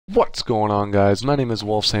What's going on, guys? My name is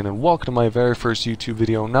Wolfsane and welcome to my very first YouTube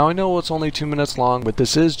video. Now I know it's only 2 minutes long, but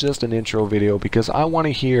this is just an intro video because I want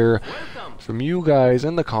to hear from you guys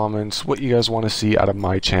in the comments what you guys want to see out of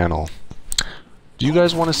my channel. Do you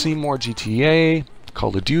guys want to see more GTA,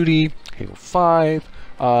 Call of Duty, Halo 5,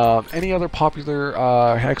 any other popular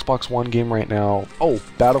Xbox One game right now? Oh,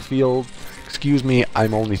 Battlefield. Excuse me,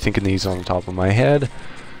 I'm only thinking these on the top of my head.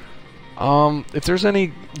 If there's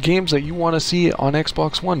any games that you want to see on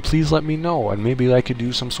Xbox One, please let me know, and maybe I could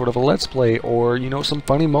do some sort of a Let's Play, or, you know, some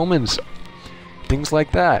funny moments, things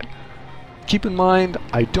like that. Keep in mind,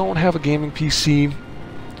 I don't have a gaming PC,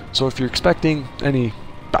 so if you're expecting any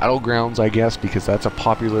Battlegrounds, I guess, because that's a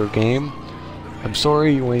popular game, I'm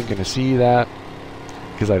sorry you ain't gonna see that,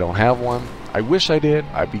 because I don't have one. I wish I did.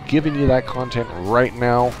 I'd be giving you that content right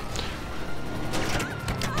now.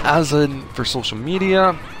 As in, for social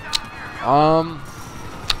media,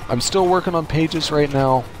 I'm still working on pages right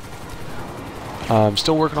now. I'm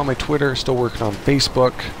still working on my Twitter, still working on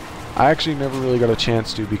Facebook. I actually never really got a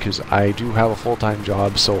chance to because I do have a full-time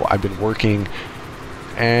job, so I've been working,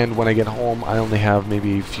 and when I get home I only have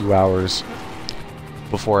maybe a few hours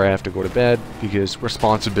before I have to go to bed because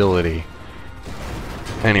responsibility.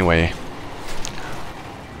 Anyway,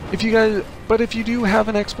 if you do have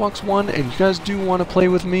an Xbox One and you guys do want to play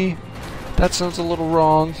with me, that sounds a little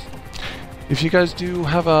wrong. If you guys do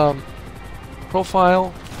have a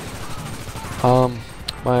profile,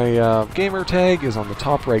 my gamer tag is on the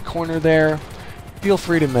top right corner there. Feel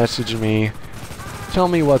free to message me. Tell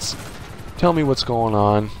me what's going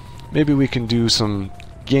on. Maybe we can do some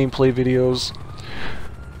gameplay videos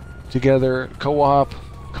together. Co-op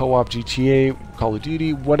GTA, Call of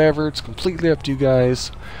Duty, whatever. It's completely up to you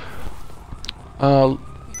guys.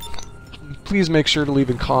 Please make sure to leave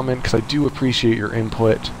a comment because I do appreciate your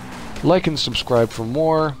input. Like and subscribe for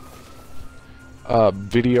more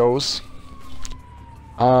videos,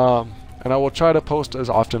 and I will try to post as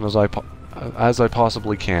often as I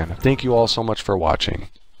possibly can. Thank you all so much for watching.